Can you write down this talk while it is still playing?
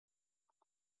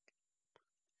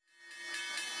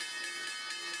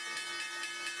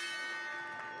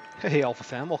Hey Alpha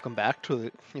fam, welcome back to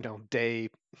the, day,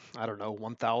 I don't know,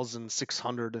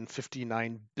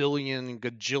 1,659 billion,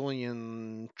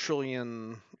 gajillion,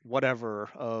 trillion, whatever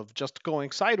of just going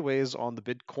sideways on the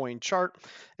Bitcoin chart.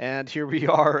 And here we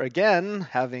are again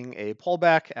having a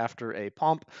pullback after a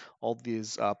pump, all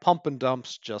these pump and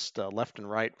dumps just left and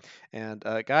right. And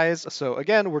guys, so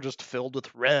again, we're just filled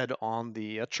with red on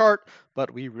the chart,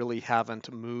 but we really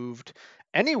haven't moved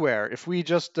anywhere. If we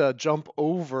just jump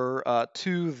over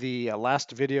to the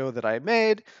last video that I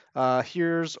made,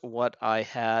 here's what I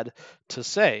had to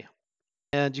say.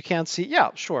 And you can see, yeah,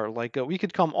 sure, like we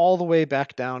could come all the way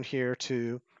back down here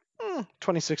to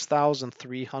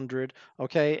 26,300,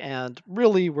 okay? And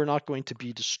really, we're not going to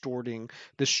be distorting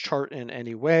this chart in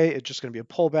any way. It's just going to be a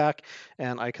pullback,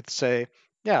 and I could say,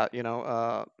 yeah,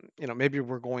 maybe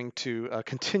we're going to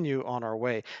continue on our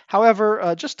way.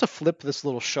 However, just to flip this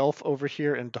little shelf over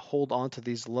here and to hold on to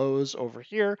these lows over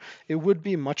here, it would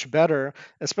be much better,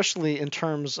 especially in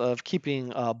terms of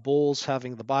keeping bulls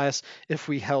having the bias, if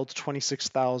we held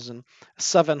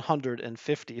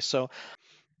 26,750. So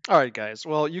all right, guys.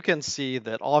 Well, you can see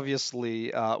that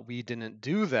obviously we didn't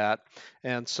do that.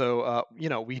 And so,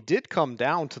 we did come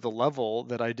down to the level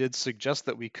that I did suggest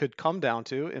that we could come down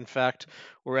to. In fact,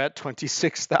 we're at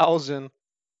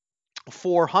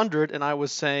 26,400, and I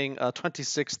was saying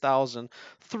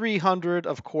 26,300.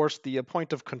 Of course, the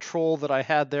point of control that I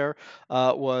had there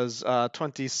was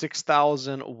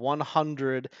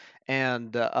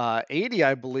 26,180,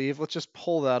 I believe. Let's just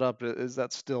pull that up. Is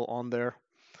that still on there?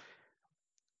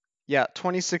 Yeah,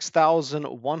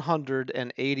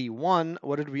 26,181.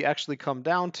 What did we actually come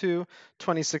down to?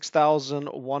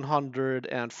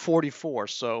 26,144.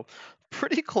 So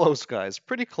pretty close, guys.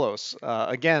 Pretty close.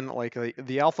 Again, like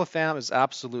the Alpha Fam is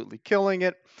absolutely killing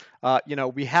it.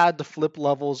 We had to flip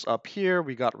levels up here.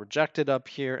 We got rejected up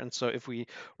here. And so if we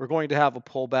were going to have a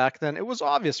pullback, then it was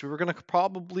obvious we were going to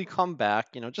probably come back,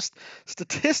 just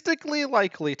statistically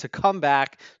likely to come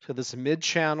back to this mid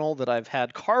channel that I've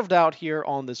had carved out here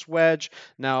on this wedge.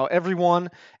 Now,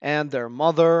 everyone and their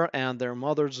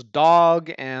mother's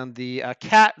dog and the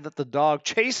cat that the dog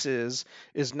chases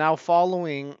is now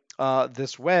following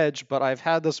this wedge, but I've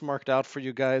had this marked out for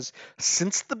you guys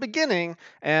since the beginning,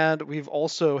 and we've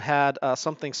also had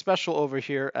something special over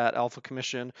here at Alpha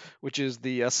Commission, which is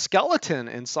the skeleton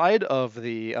inside of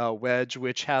the wedge,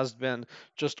 which has been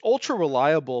just ultra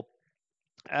reliable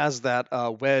as that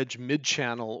wedge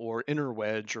mid-channel or inner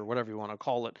wedge or whatever you want to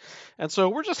call it. And so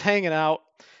we're just hanging out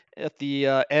at the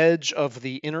edge of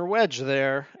the inner wedge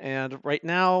there, and right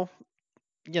now,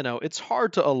 it's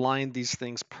hard to align these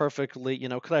things perfectly.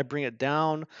 Could I bring it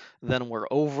down? Then we're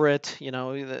over it.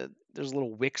 There's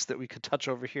little wicks that we could touch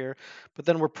over here, but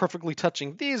then we're perfectly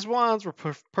touching these ones. We're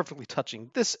perfectly touching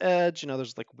this edge.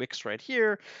 There's like wicks right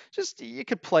here. Just you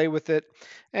could play with it,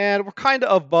 and we're kind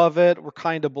of above it. We're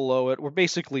kind of below it. We're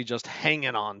basically just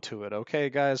hanging on to it. Okay,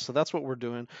 guys. So that's what we're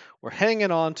doing. We're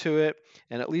hanging on to it,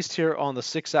 and at least here on the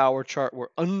 6-hour chart, we're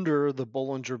under the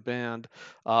Bollinger Band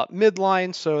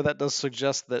midline. So that does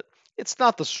suggest that it's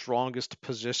not the strongest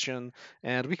position,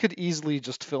 and we could easily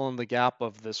just fill in the gap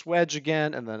of this wedge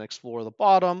again and then explore the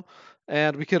bottom.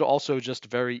 And we could also just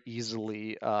very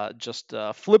easily just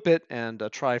flip it and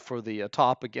try for the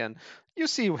top again. You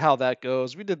see how that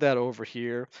goes. We did that over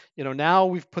here. Now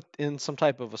we've put in some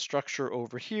type of a structure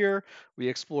over here. We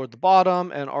explored the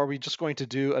bottom, and are we just going to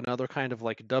do another kind of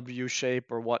like W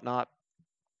shape or whatnot?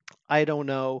 I don't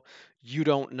know. You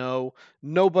don't know.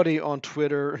 Nobody on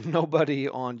Twitter, nobody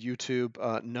on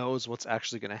YouTube knows what's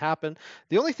actually going to happen.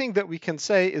 The only thing that we can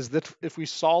say is that if we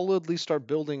solidly start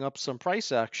building up some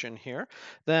price action here,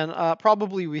 then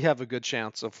probably we have a good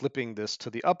chance of flipping this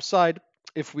to the upside.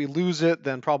 If we lose it,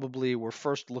 then probably we're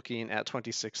first looking at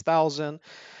 26,000.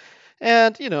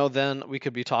 And, then we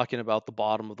could be talking about the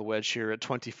bottom of the wedge here at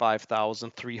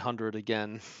 25,300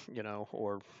 again,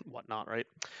 or whatnot, right?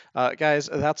 Guys,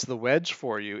 that's the wedge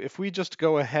for you. If we just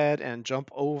go ahead and jump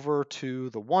over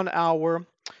to the 1 hour,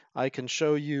 I can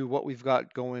show you what we've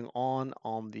got going on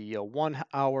the 1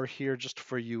 hour here, just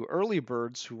for you early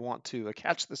birds who want to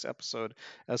catch this episode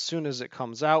as soon as it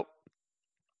comes out.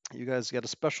 You guys get a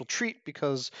special treat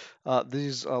because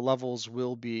these levels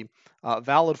will be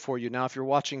valid for you. Now, if you're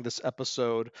watching this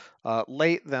episode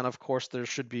late, then of course there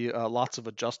should be lots of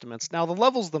adjustments. Now, the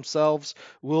levels themselves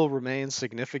will remain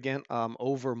significant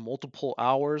over multiple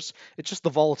hours. It's just the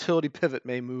volatility pivot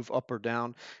may move up or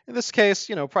down. In this case,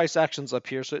 price action's up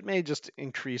here, so it may just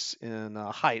increase in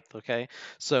height, okay?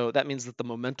 So that means that the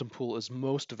momentum pool is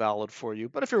most valid for you.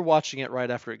 But if you're watching it right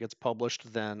after it gets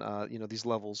published, then these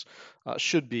levels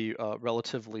should be be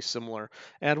relatively similar.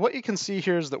 And what you can see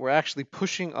here is that we're actually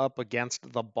pushing up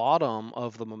against the bottom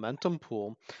of the momentum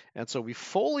pool. And so we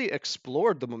fully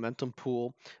explored the momentum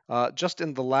pool just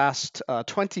in the last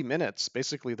 20 minutes,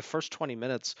 basically the first 20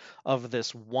 minutes of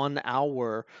this 1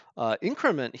 hour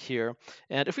increment here.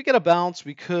 And if we get a bounce,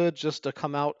 we could just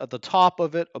come out at the top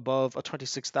of it above a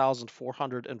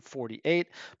 26,448,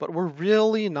 but we're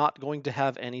really not going to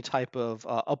have any type of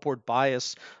upward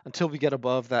bias until we get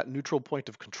above that neutral point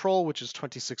of control, which is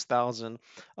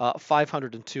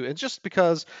 26,502. And just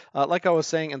because, like I was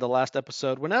saying in the last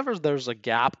episode, whenever there's a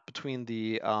gap between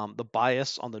the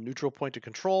bias on the neutral point of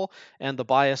control and the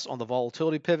bias on the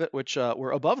volatility pivot, which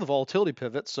we're above the volatility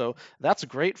pivot, so that's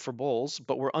great for bulls,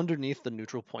 but we're underneath the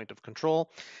neutral point of control.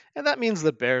 And that means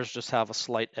that bears just have a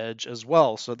slight edge as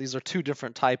well. So these are two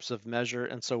different types of measure.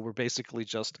 And so we're basically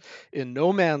just in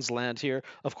no man's land here.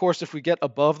 Of course, if we get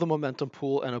above the momentum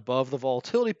pool and above the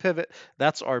volatility pivot,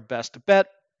 that's our best bet.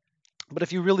 But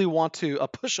if you really want to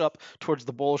push up towards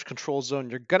the bullish control zone,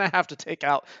 you're going to have to take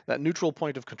out that neutral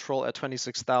point of control at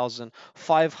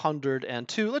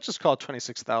 26,502. Let's just call it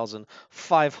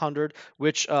 26,500,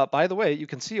 which, by the way, you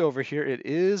can see over here, it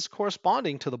is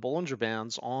corresponding to the Bollinger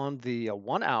Bands on the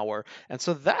 1 hour. And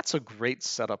so that's a great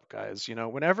setup, guys. You know,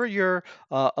 whenever you're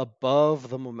above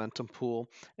the momentum pool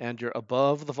and you're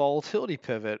above the volatility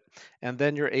pivot, and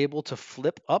then you're able to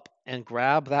flip up and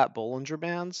grab that Bollinger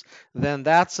Bands, then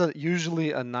that's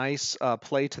usually a nice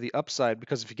play to the upside,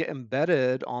 because if you get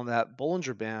embedded on that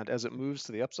Bollinger Band as it moves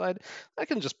to the upside, that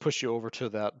can just push you over to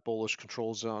that bullish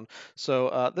control zone.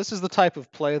 So this is the type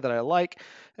of play that I like.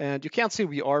 And you can't see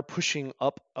we are pushing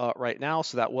up right now,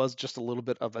 so that was just a little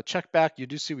bit of a check back. You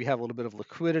do see we have a little bit of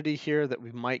liquidity here that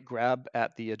we might grab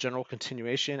at the general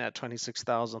continuation at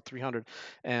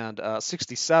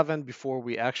 26,367 before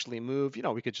we actually move. You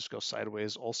know, we could just go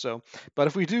sideways also. But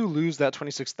if we do lose that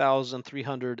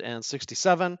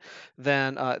 26,367,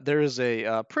 then there is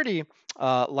a pretty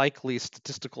likely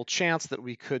statistical chance that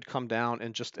we could come down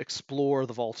and just explore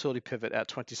the volatility pivot at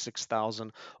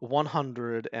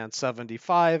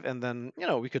 26,175, and then, you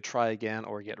know, we could try again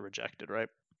or get rejected, right?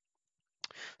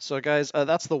 So guys,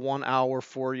 that's the 1 hour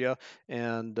for you.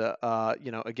 And,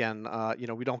 you know, again, you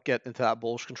know, we don't get into that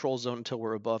bullish control zone until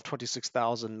we're above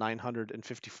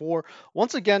 26,954.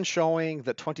 Once again, showing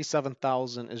that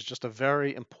 27,000 is just a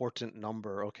very important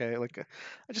number, okay? Like, I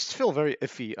just feel very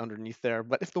iffy underneath there.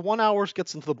 But if the 1 hour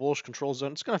gets into the bullish control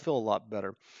zone, it's going to feel a lot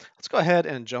better. Let's go ahead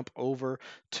and jump over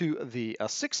to the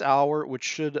 6 hour, which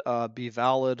should be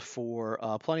valid for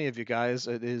plenty of you guys.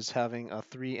 It is having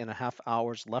 3.5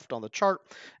 hours left on the chart.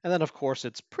 And then, of course,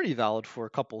 it's pretty valid for a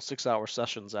couple 6-hour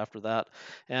sessions after that.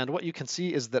 And what you can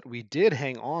see is that we did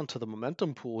hang on to the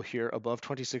momentum pool here above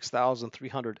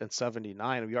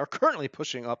 26,379. We are currently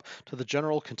pushing up to the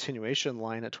general continuation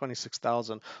line at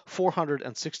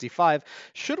 26,465.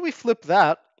 Should we flip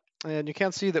that, and you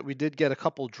can see that we did get a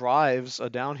couple drives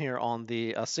down here on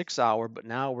the 6 hour, but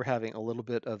now we're having a little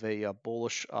bit of a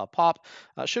bullish pop.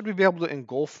 Should we be able to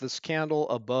engulf this candle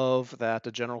above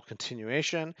that general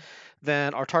continuation,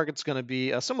 then our target's going to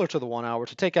be similar to the 1 hour,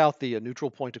 to take out the neutral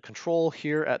point of control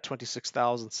here at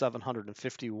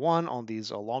 26,751 on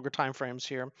these longer time frames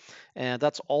here. And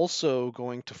that's also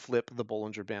going to flip the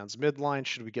Bollinger Bands midline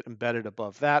should we get embedded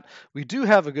above that. We do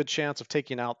have a good chance of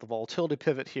taking out the volatility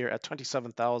pivot here at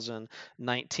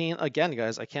 27,019. Again,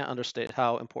 guys, I can't understate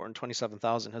how important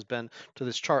 27,000 has been to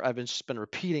this chart. I've just been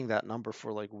repeating that number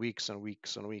for like weeks and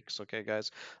weeks and weeks. Okay,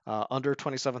 guys, under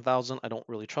 27,000, I don't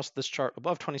really trust this chart.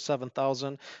 Above 27,000,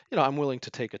 you know, I'm willing to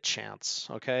take a chance.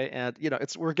 Okay, and you know,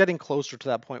 we're getting closer to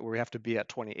that point where we have to be at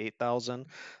 28,000,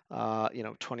 you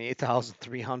know,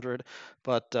 28,300.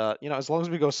 But you know, as long as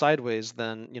we go sideways,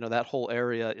 then you know that whole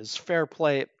area is fair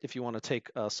play if you want to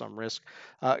take some risk.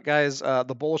 Guys,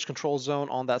 the bullish control zone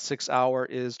on that 6 hour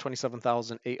is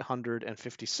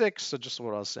 27,856. So just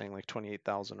what I was saying, like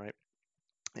 28,000, right?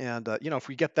 And you know, if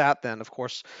we get that, then of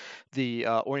course the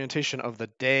orientation of the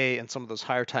day and some of those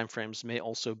higher time frames may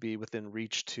also be within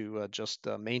reach to just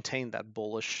maintain that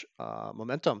bullish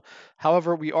momentum.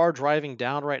 However, we are driving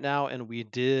down right now, and we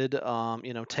did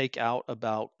you know, take out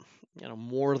about, you know,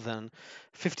 more than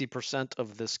 50%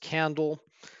 of this candle.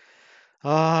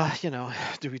 You know,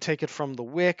 do we take it from the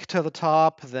wick to the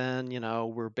top? Then, you know,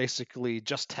 we're basically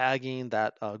just tagging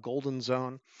that golden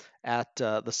zone at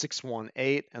the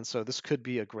 618. And so this could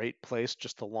be a great place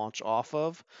just to launch off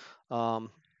of.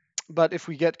 But if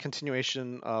we get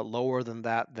continuation lower than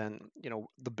that, then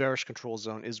the bearish control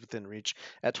zone is within reach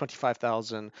at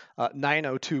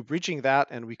 25,902. Breaching that,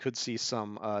 and we could see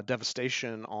some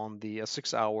devastation on the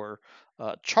 6-hour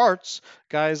charts.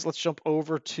 Guys, let's jump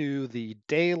over to the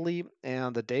daily,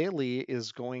 and the daily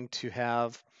is going to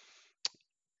have,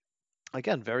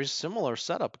 again, very similar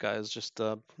setup, guys. Just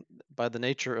by the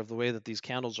nature of the way that these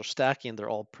candles are stacking, they're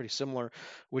all pretty similar,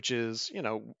 which is,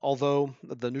 although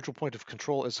the neutral point of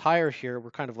control is higher here, we're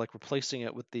kind of like replacing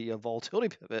it with the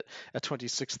volatility pivot at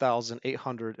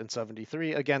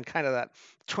 26,873. Again, kind of that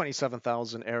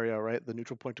 27,000 area, right? The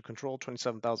neutral point of control,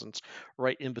 27,000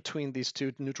 right in between these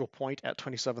two. Neutral point at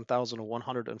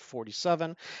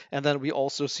 27,147. And then we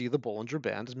also see the Bollinger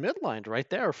Band is midlined right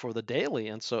there for the daily.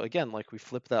 And so again, like we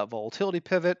flip that volatility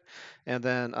pivot, and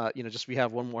then just we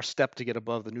have one more step to get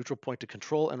above the neutral point of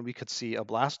control, and we could see a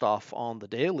blast off on the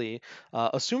daily,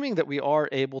 assuming that we are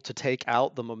able to take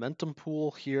out the momentum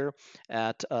pool here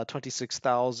at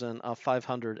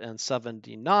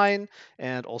 26,579,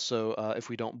 and also if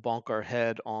we don't bonk our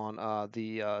head on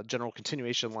the general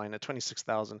continuation line at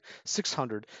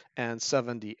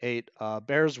 26,678.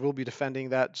 Bears will be defending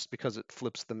that just because it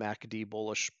flips the MACD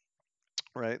bullish,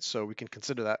 right? So we can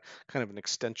consider that kind of an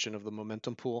extension of the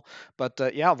momentum pool.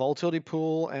 But yeah, volatility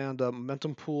pool and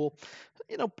momentum pool,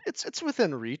 it's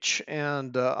within reach,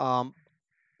 and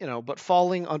but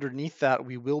falling underneath that,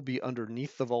 we will be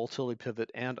underneath the volatility pivot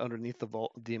and underneath the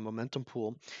momentum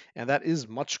pool, and that is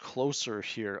much closer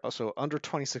here. So under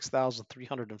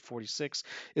 26,346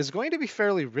 is going to be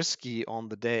fairly risky on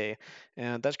the day,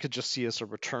 and that could just see us a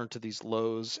return to these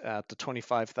lows at the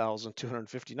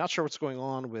 25,250. Not sure what's going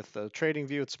on with the trading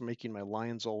view. It's making my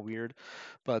lines all weird,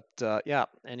 but yeah.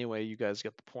 Anyway, you guys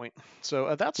get the point.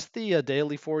 So that's the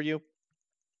daily for you.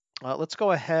 Let's go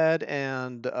ahead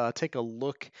and take a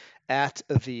look at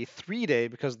the 3-day,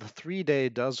 because the 3-day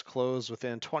does close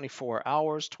within 24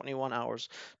 hours, 21 hours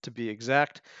to be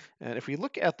exact. And if we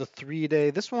look at the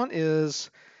 3-day, this one is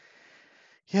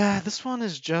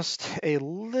just a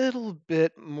little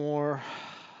bit more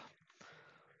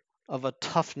of a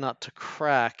tough nut to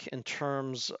crack in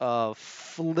terms of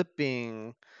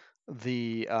flipping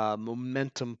the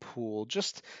momentum pool.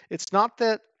 Just, it's not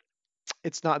that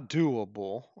it's not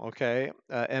doable, okay?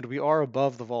 And we are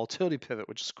above the volatility pivot,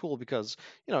 which is cool because,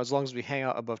 as long as we hang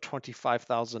out above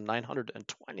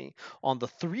 25,920 on the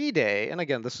 3-day, and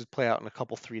again, this would play out in a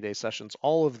couple 3-day sessions.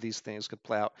 All of these things could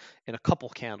play out in a couple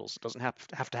candles. It doesn't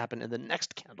have to happen in the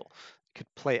next candle. It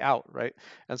could play out, right?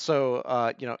 And so,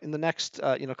 in the next,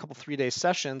 couple 3-day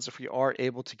sessions, if we are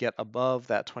able to get above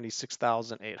that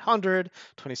 26,800,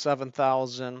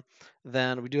 27,000,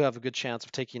 then we do have a good chance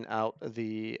of taking out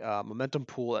the momentum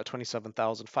pool at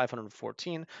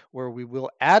 27,514, where we will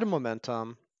add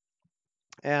momentum,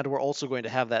 and we're also going to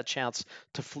have that chance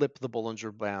to flip the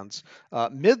Bollinger Bands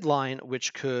midline,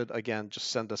 which could, again,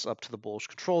 just send us up to the bullish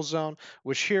control zone,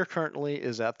 which here currently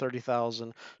is at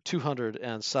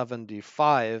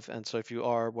 30,275. And so if you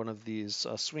are one of these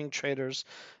swing traders,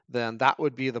 then that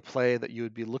would be the play that you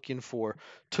would be looking for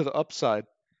to the upside.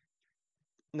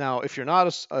 Now, if you're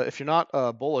not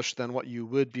bullish, then what you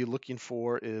would be looking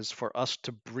for is for us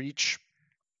to breach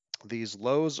these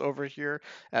lows over here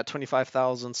at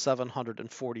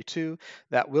 25,742.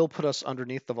 That will put us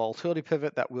underneath the volatility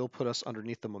pivot. That will put us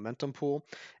underneath the momentum pool,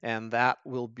 and that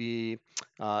will be,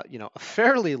 a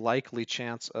fairly likely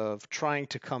chance of trying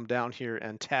to come down here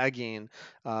and tagging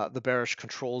the bearish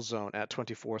control zone at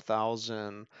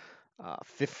 24,000.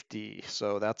 50.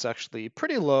 So that's actually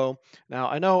pretty low. Now,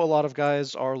 I know a lot of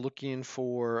guys are looking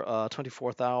for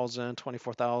 24,000,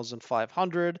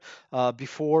 24,500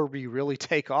 before we really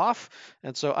take off.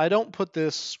 And so I don't put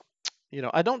this,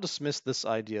 I don't dismiss this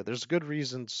idea. There's good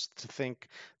reasons to think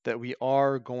that we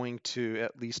are going to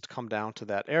at least come down to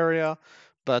that area.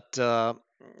 But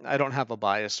I don't have a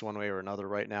bias one way or another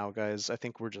right now, guys. I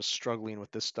think we're just struggling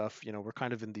with this stuff. We're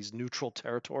kind of in these neutral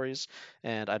territories,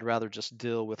 and I'd rather just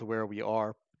deal with where we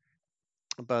are.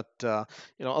 But a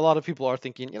lot of people are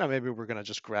thinking, maybe we're going to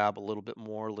just grab a little bit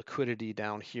more liquidity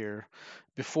down here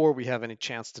before we have any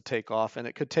chance to take off, and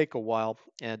it could take a while,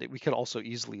 and we could also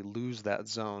easily lose that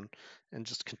zone and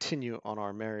just continue on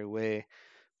our merry way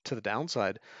to the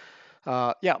downside.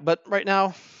 Yeah, but right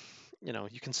now,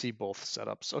 you can see both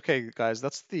setups. Okay, guys,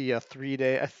 that's the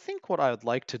 3-day. I think what I would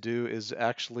like to do is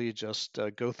actually just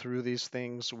go through these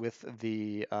things with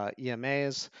the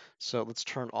EMAs. So let's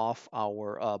turn off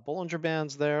our Bollinger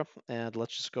Bands there, and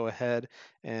let's just go ahead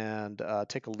and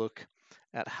take a look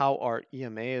at how our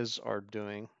EMAs are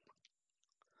doing.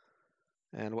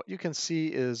 And what you can see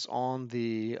is on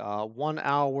the 1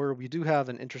 hour, we do have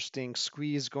an interesting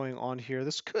squeeze going on here.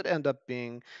 This could end up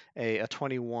being a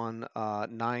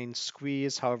 21.9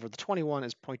 squeeze. However, the 21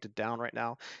 is pointed down right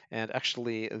now, and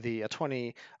actually the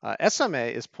 20 SMA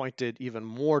is pointed even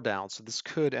more down. So this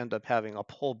could end up having a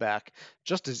pullback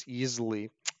just as easily,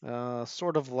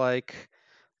 sort of like,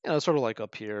 sort of like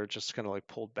up here, just kind of like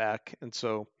pulled back. And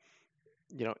so,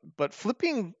 but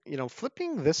flipping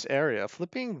this area,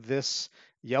 flipping this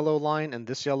yellow line and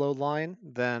this yellow line,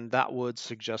 then that would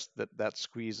suggest that that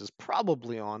squeeze is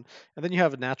probably on. And then you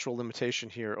have a natural limitation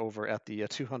here over at the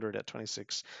 200 at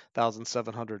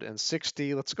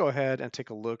 26,760. Let's go ahead and take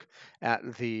a look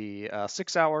at the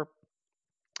 6 hour.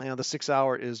 And the 6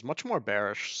 hour is much more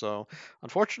bearish. So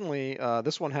unfortunately,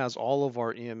 this one has all of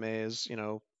our EMAs,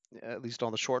 at least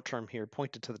on the short term here,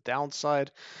 pointed to the downside.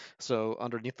 So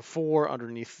underneath the 4,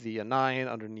 underneath the 9,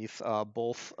 underneath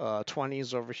both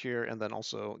 20s over here, and then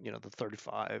also, the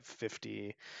 35,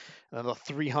 50, and the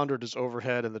 300 is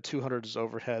overhead, and the 200 is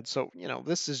overhead. So,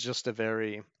 this is just a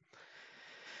very,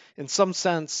 in some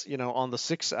sense, on the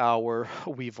 6 hour,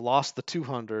 we've lost the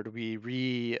 200. We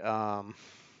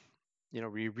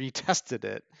retested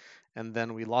it and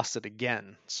then we lost it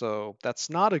again. So that's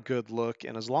not a good look.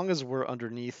 And as long as we're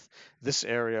underneath this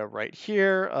area right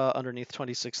here, underneath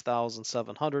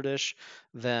 26,700-ish,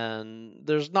 then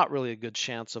there's not really a good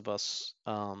chance of us,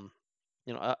 not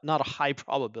a high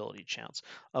probability chance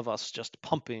of us just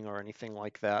pumping or anything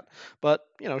like that. But,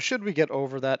 should we get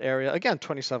over that area, again,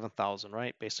 27,000,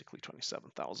 right? Basically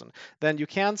 27,000, then you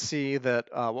can see that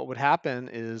what would happen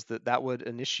is that would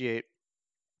initiate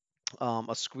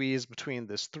a squeeze between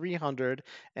this 300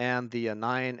 and the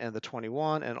 9 and the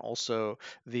 21, and also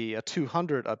the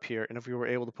 200 up here. And if we were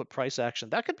able to put price action,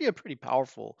 that could be a pretty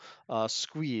powerful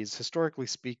squeeze. Historically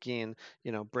speaking,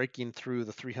 breaking through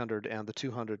the 300 and the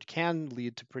 200 can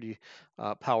lead to pretty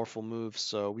powerful moves.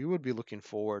 So we would be looking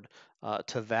forward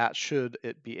to that should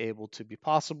it be able to be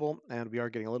possible. And we are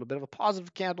getting a little bit of a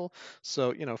positive candle.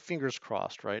 So, fingers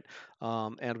crossed, right?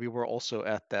 And we were also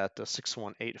at that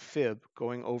 618 fib.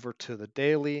 Going over to the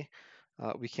daily,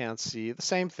 we can see the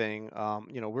same thing.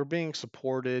 We're being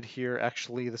supported here.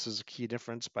 Actually, this is a key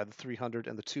difference by the 300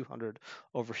 and the 200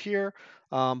 over here.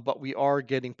 But we are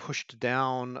getting pushed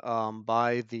down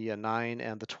by the 9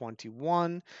 and the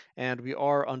 21, and we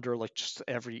are under like just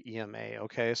every EMA.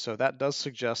 Okay, so that does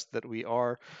suggest that we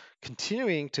are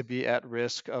continuing to be at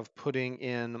risk of putting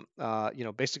in,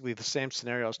 basically the same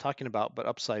scenario I was talking about, but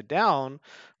upside down,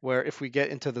 where if we get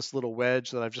into this little wedge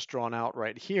that I've just drawn out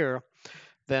right here,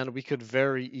 then we could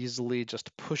very easily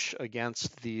just push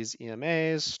against these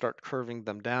EMAs, start curving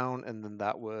them down, and then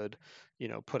that would,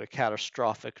 put a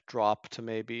catastrophic drop to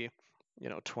maybe,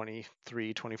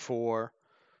 23, 24,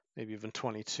 maybe even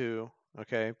 22,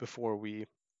 okay, before we,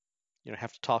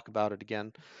 have to talk about it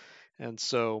again. And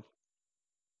so,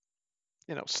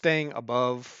 staying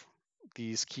above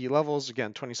these key levels,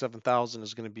 again, 27,000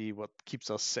 is going to be what keeps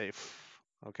us safe,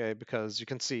 okay? Because you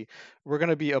can see we're going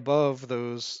to be above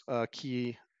those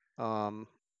key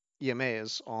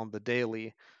EMAs on the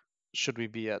daily should we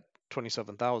be at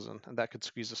 27,000, and that could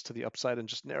squeeze us to the upside and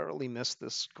just narrowly miss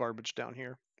this garbage down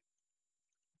here.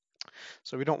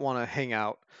 So we don't want to hang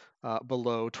out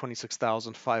below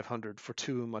 26,500 for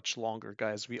too much longer,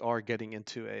 guys. We are getting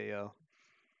into a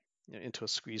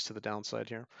squeeze to the downside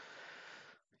here.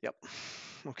 Yep.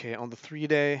 Okay, on the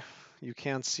 3-day, you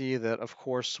can see that, of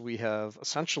course, we have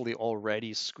essentially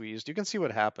already squeezed. You can see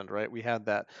what happened, right? We had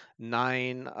that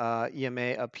 9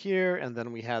 EMA up here, and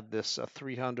then we had this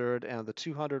 300 and the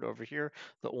 200 over here,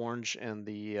 the orange and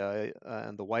the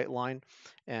white line,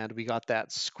 and we got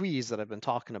that squeeze that I've been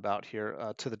talking about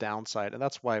here to the downside, and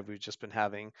that's why we've just been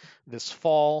having this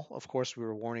fall. Of course, we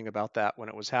were warning about that when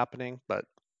it was happening, but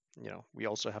we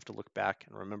also have to look back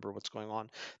and remember what's going on.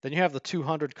 Then you have the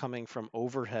 200 coming from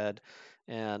overhead.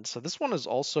 And so this one is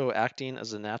also acting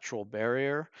as a natural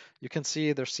barrier. You can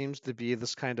see there seems to be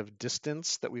this kind of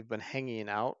distance that we've been hanging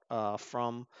out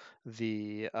from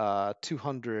the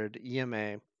 200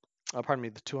 EMA, pardon me,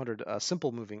 the 200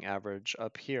 simple moving average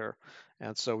up here.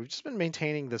 And so we've just been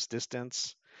maintaining this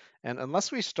distance. And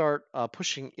unless we start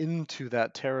pushing into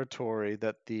that territory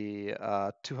that the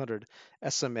 200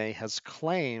 SMA has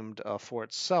claimed for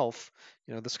itself,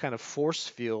 this kind of force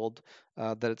field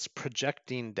that it's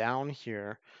projecting down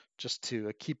here just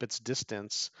to keep its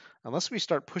distance, unless we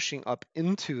start pushing up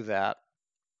into that,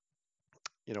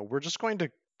 we're just going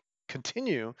to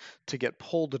continue to get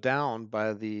pulled down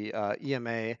by the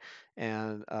EMA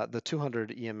and the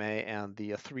 200 EMA and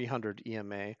the 300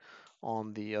 EMA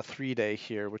on the 3-day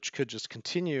here, which could just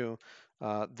continue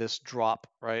this drop,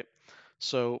 right?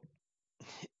 So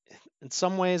in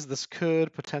some ways, this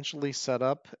could potentially set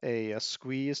up a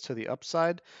squeeze to the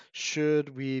upside.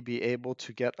 Should we be able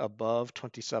to get above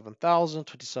 27,000,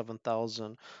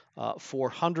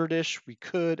 27,400-ish, we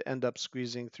could end up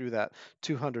squeezing through that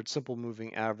 200 simple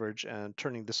moving average and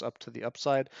turning this up to the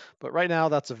upside. But right now,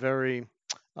 that's a very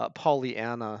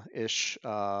Pollyanna-ish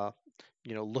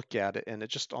look at it, and it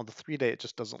just on the 3-day, it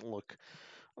just doesn't look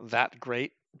that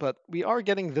great. But we are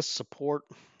getting this support,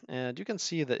 and you can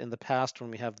see that in the past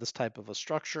when we have this type of a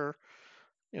structure,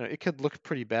 it could look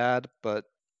pretty bad, but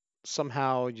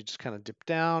somehow you just kind of dip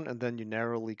down and then you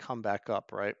narrowly come back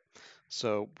up, right?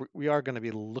 So we are going to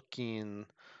be looking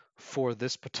for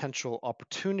this potential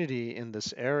opportunity in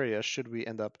this area should we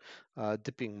end up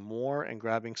dipping more and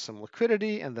grabbing some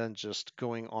liquidity and then just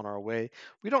going on our way.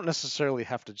 We don't necessarily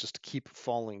have to just keep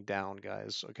falling down,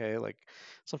 guys, okay? Like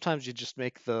sometimes you just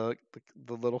make the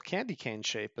little candy cane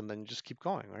shape and then you just keep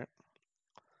going, right?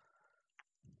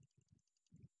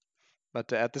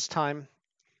 But at this time,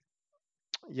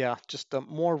 yeah, just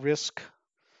more risk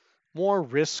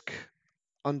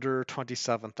under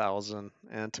 27,000.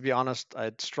 And to be honest,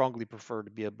 I'd strongly prefer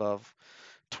to be above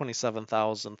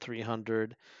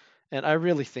 27,300. And I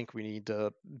really think we need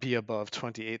to be above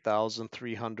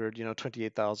 28,300,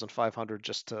 28,500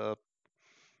 just to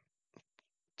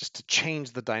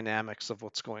change the dynamics of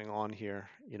what's going on here.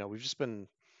 We've just been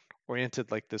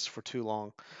oriented like this for too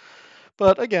long.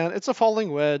 But again, it's a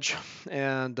falling wedge,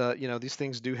 and these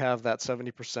things do have that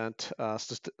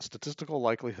 70% statistical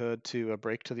likelihood to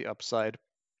break to the upside.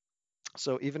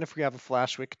 So even if we have a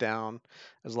flash wick down,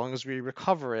 as long as we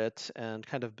recover it and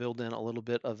kind of build in a little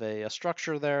bit of a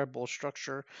structure there, bull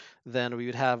structure, then we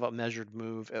would have a measured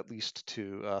move at least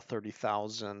to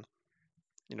 30,000.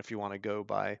 If you want to go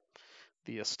by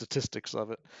the statistics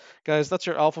of it, guys, that's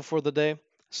your alpha for the day.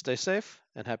 Stay safe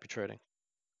and happy trading.